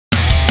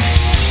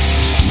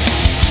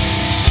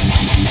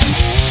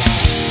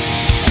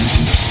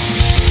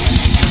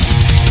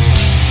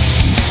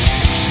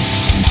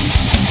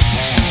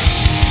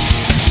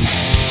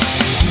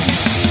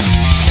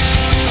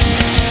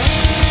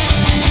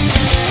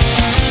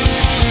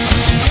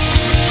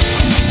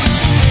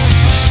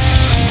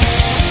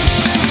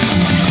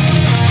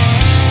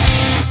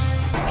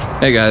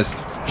Hey guys,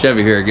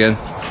 Chevy here again.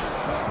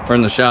 We're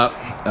in the shop.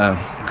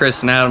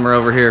 Chris and Adam are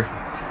over here.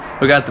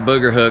 We got the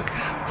Boogerhook.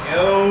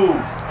 Yo!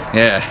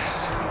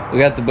 Yeah, we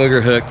got the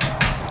Boogerhook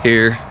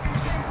here.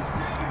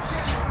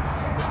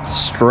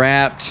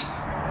 Strapped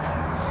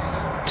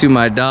to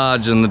my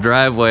Dodge in the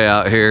driveway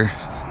out here.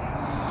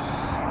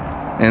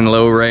 In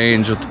low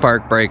range with the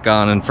park brake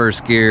on in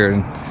first gear.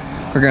 And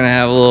we're gonna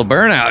have a little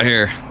burnout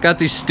here. Got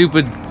these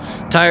stupid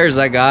tires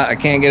I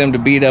can't get them to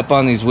beat up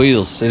on these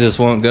wheels. They just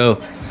won't go.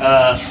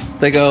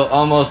 They go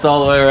almost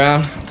all the way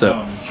around.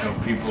 So show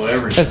people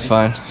everything. that's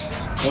fine.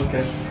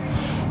 Okay.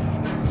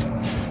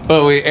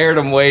 But we aired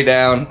them way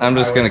down. I'm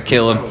just gonna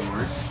kill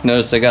them.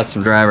 Notice I got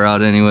some dry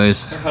rot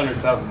anyways.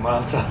 100,000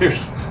 mile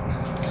tires.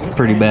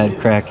 Pretty bad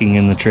cracking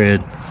in the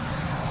tread.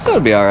 So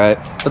it'll be all right.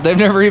 But they've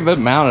never even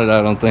been mounted,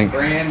 I don't think.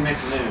 Brand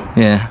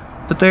new. Yeah,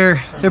 but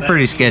they're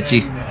pretty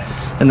sketchy,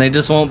 and they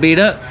just won't beat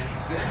up.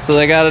 So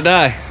they gotta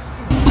die.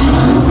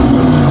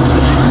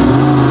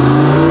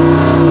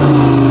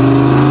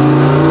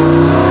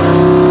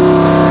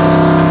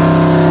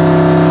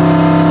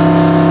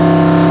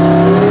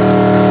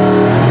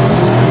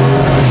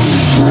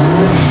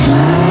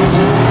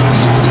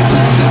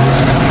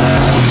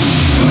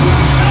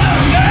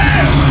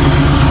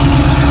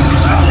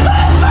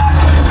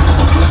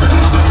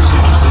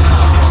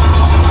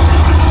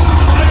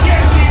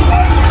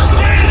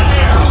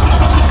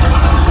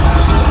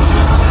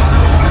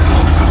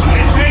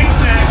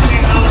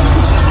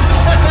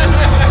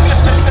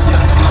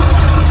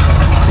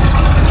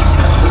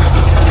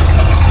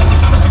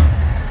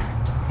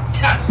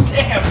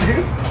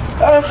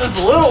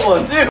 This little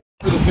one too.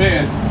 For the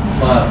fan.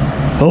 Smile.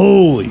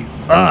 Holy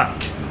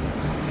fuck.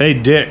 Hey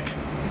Dick.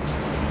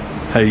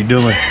 How you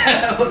doing?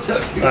 What's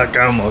up, dude? Fuck,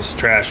 I almost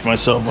trashed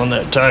myself on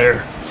that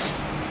tire.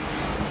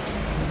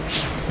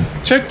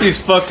 Check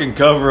these fucking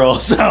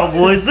coveralls out,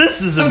 boys.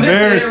 This is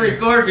embarrassing. I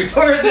didn't record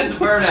before I did the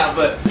burnout,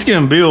 but It's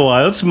gonna be a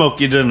while. Let's smoke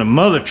you to the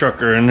mother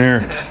trucker in here.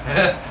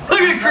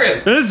 look at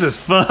Chris. This is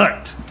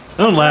fucked.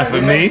 Don't laugh We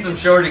at made me. some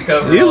shorty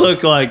coveralls. You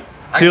look like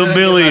I couldn't get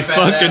hillbilly my fat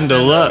ass fucking into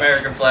deluxe.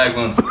 American flag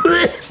ones.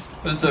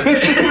 But it's okay.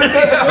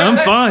 I'm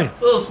fine.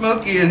 A little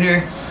smoky in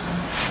here.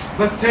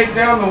 Let's take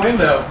down the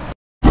window.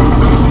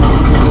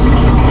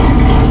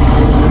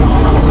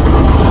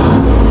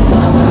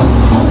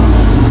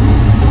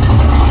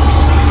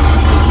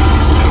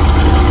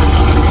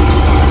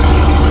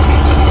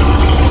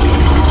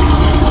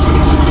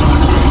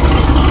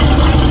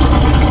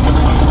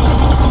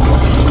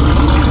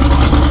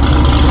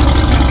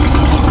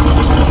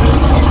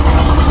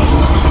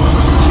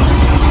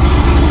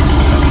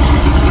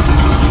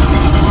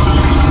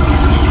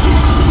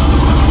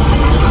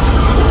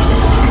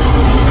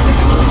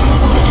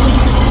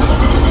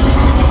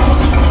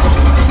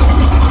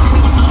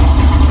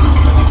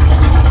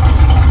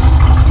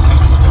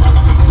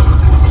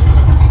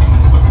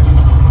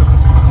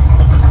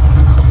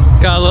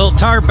 Got a little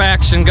tarp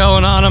action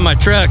going on my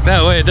truck.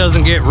 That way it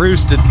doesn't get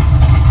roosted.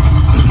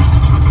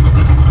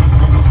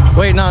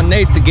 Waiting on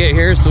Nate to get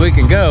here so we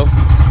can go.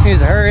 He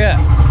needs to hurry up.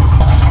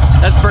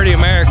 That's pretty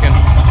American.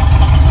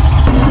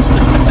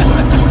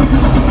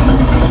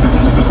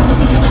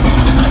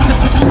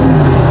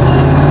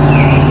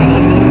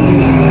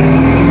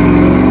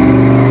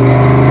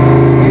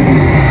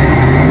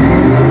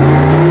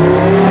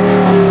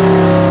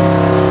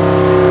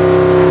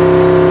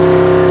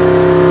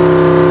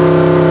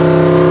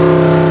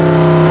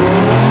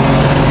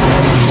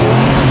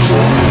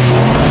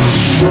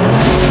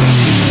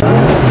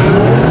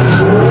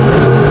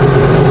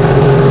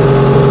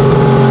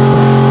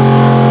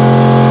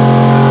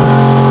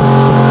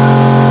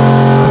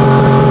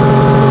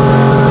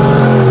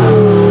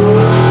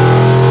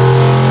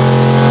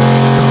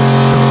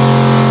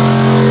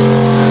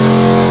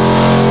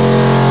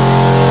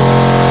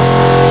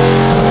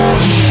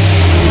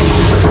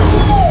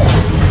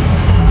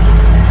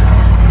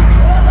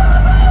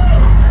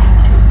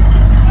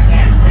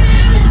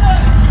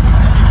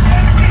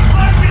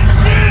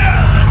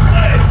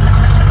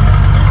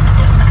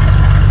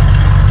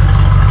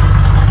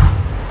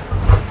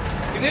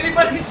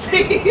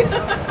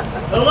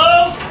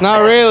 Hello? Not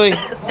really.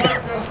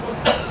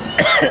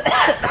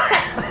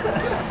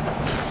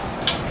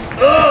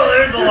 Oh,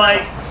 there's a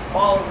light.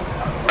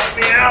 Let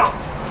me out.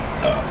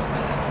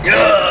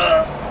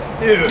 Yeah.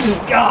 Dude,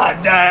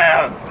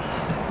 goddamn.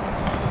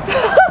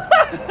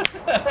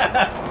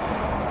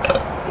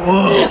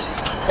 Whoa.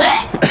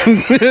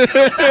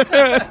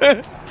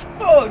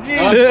 Oh,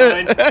 jeez.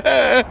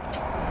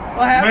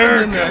 What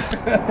happened in there?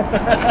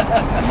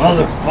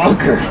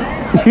 Motherfucker.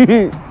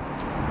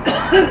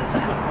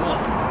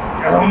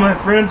 All my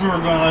friends were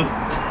gone.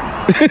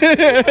 Disappeared.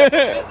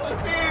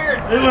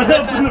 They went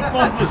up in the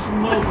puff of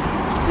smoke.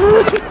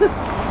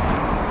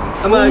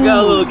 I might have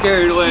got a little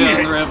carried away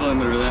on the rev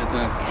limiter that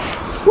time.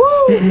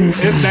 Woo!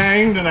 It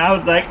banged and I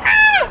was like,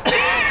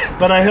 ah!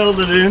 But I held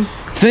it in.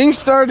 Things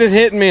started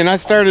hitting me and I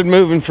started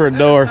moving for a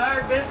door.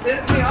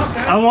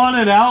 I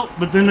wanted out,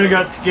 but then I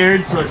got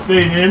scared, so I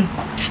stayed in.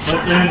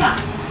 But then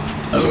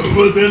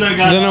I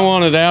got Then I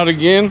wanted out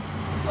again.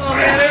 Oh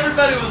man,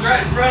 everybody was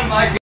right in front of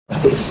my.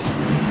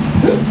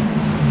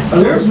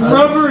 There's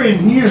rubber in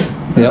here.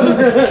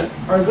 Yep.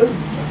 Are those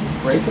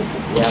breakable?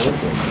 Yeah, they're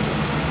breakable.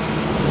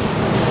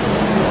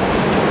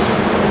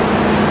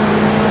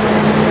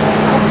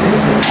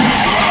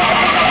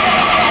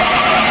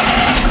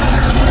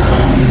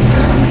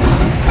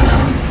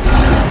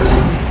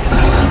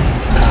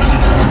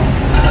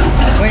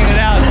 Clean it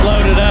out,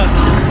 load it up.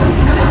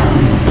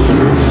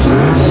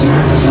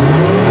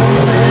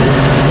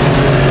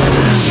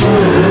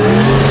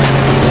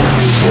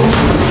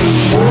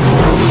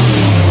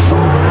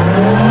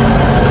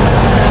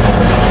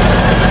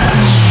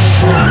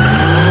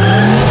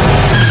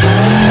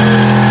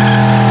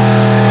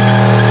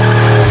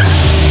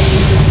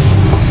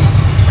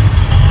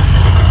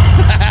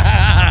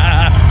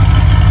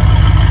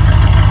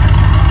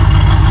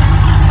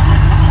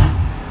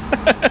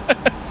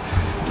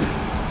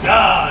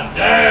 God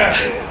damn.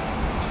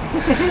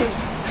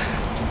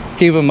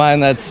 Keep in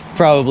mind that's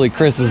probably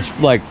Chris's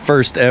like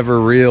first ever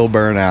real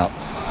burnout.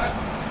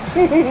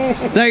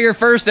 Is that your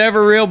first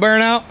ever real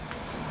burnout?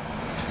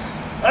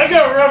 I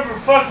got rubber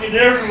fucking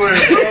everywhere,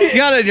 bro. You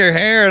got it in your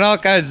hair and all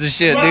kinds of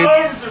shit, My dude.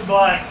 arms are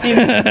black.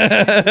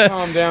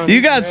 Calm down.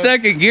 You got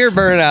second gear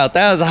burnout.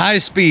 That was high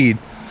speed.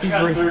 I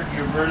got third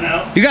gear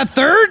burnout. You got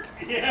third?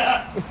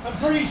 Yeah. I'm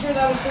pretty sure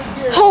that was third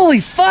gear. Holy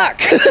fuck.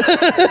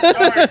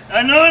 Sorry.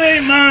 I know it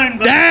ain't mine,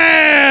 but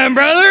Damn,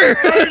 brother.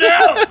 burned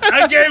out.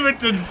 I gave it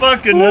to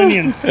fucking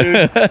onions,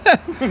 dude.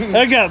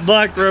 I got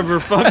black rubber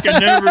fucking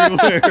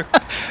everywhere.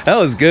 That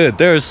was good.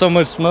 There was so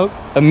much smoke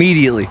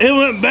immediately. It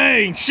went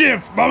bang,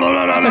 shift. Blah, blah,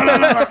 blah, blah,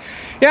 blah, blah.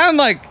 Yeah, I'm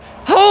like,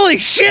 holy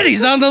shit,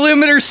 he's on the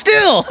limiter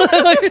still.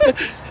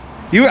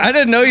 I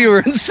didn't know you were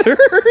in third.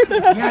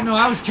 Yeah, no,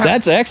 I was counting.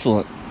 That's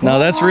excellent. No,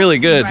 that's really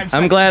good.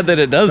 I'm glad that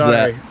it does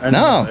Sorry. that. I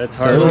know, No, it's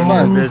hardly totally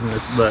my fine.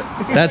 business, but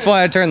That's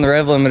why I turned the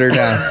rev limiter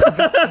down.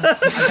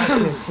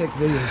 a sick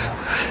video.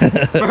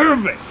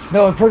 perfect.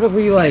 No, it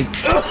perfectly like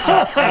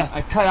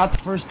I cut out the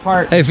first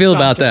part. How you feel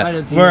about stopped it that? right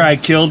at the Where end. I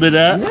killed it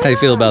at, How you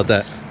feel about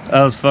that?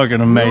 that was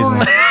fucking amazing.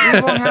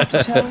 You won't have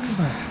to tell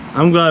anybody.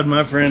 I'm glad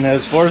my friend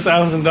has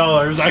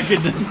 $4,000. I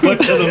could just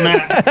put to the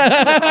max.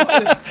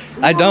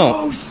 I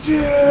don't.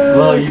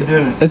 Well, you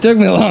didn't. It took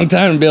me a long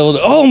time to be able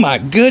to. Oh my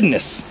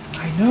goodness.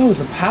 I know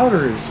the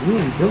powder is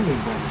really building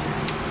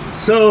back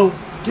So,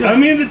 I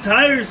mean, the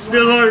tires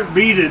still aren't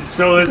beaded,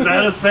 so is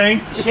that a thing?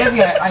 here.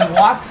 Chevy, I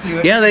walked through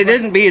it. Yeah, they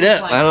didn't beat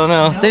up. I don't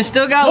know. They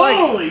still got like.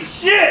 Holy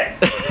shit!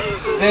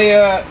 They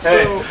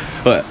so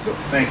What?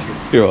 Thank you.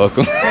 You're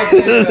welcome.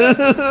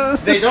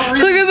 they don't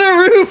Look at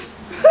the roof.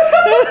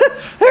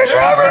 There's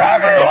rubber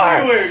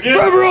everywhere. Dude.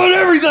 Rubber on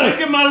everything. Look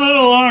at my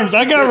little arms.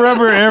 I got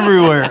rubber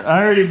everywhere.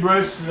 I already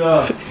brushed it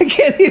off. I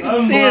can't even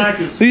I'm see black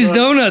it. as These fuck.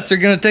 donuts are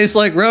gonna taste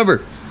like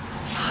rubber.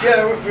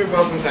 Yeah, we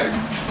both some tech.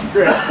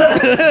 Great.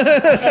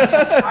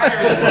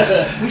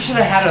 We should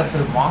have had a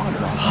thermometer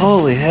on.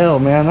 Holy hell,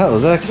 man, that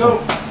was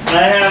excellent.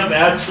 I have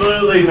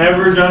absolutely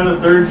never done a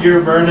third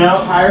gear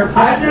burnout,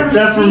 I've never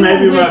except for seen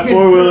maybe a my wicked-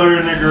 four-wheeler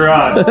in the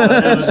garage.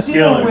 It was seen a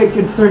killer.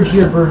 wicked third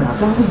gear burnout.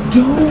 That was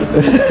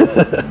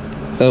dope.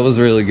 That was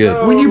really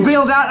good. When you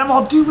bailed out, I'm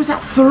all, dude, was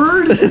that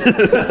third?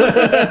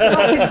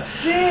 Fucking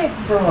sick,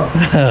 bro.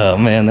 Oh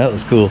man, that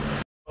was cool.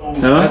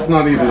 That's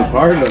not even a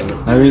part of it.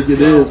 I think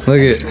it is.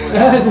 Look at.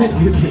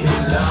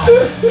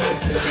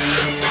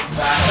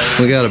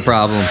 We got a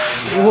problem.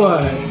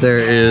 What? There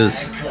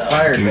is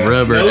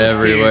rubber Nose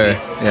everywhere.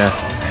 Yeah.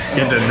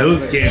 Get the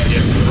nose candy.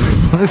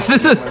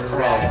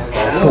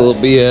 A little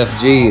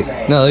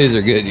BFG. No, these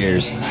are good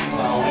years.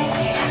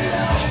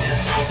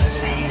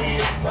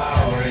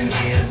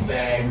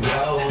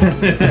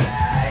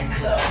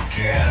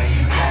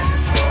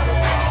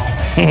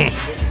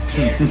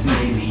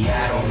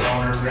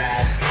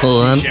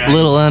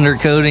 little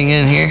undercoating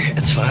in here.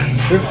 It's fine.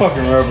 They're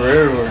fucking rubber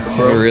everywhere, It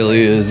bro.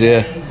 really is,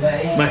 yeah.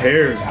 My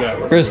hair's got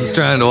rubber. Chris is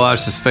trying to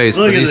wash his face,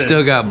 Look but at he's this.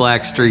 still got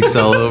black streaks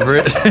all over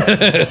it.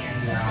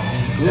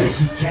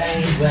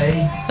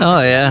 Oh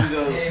yeah.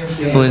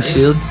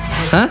 Windshield.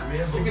 Huh?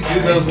 You could do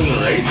those in the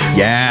race.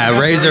 Yeah,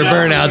 razor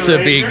burnouts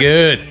would be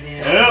good.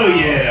 Hell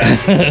yeah.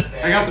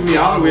 I got the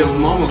Miata wheels.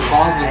 I'm almost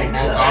positive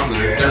both on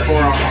there. Therefore,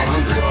 I'm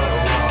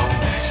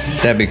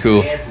 100. That'd be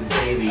cool.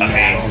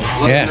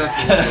 Yeah.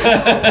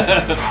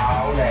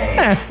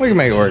 We can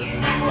make it work.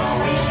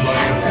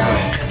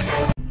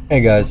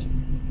 Hey guys,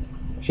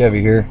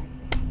 Chevy here.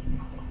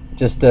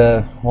 Just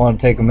want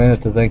to take a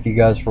minute to thank you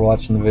guys for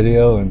watching the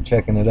video and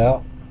checking it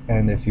out.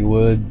 And if you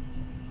would,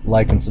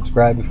 like and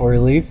subscribe before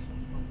you leave.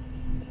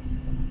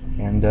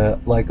 And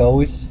like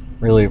always,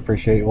 really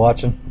appreciate you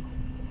watching.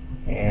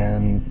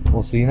 And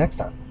we'll see you next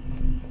time.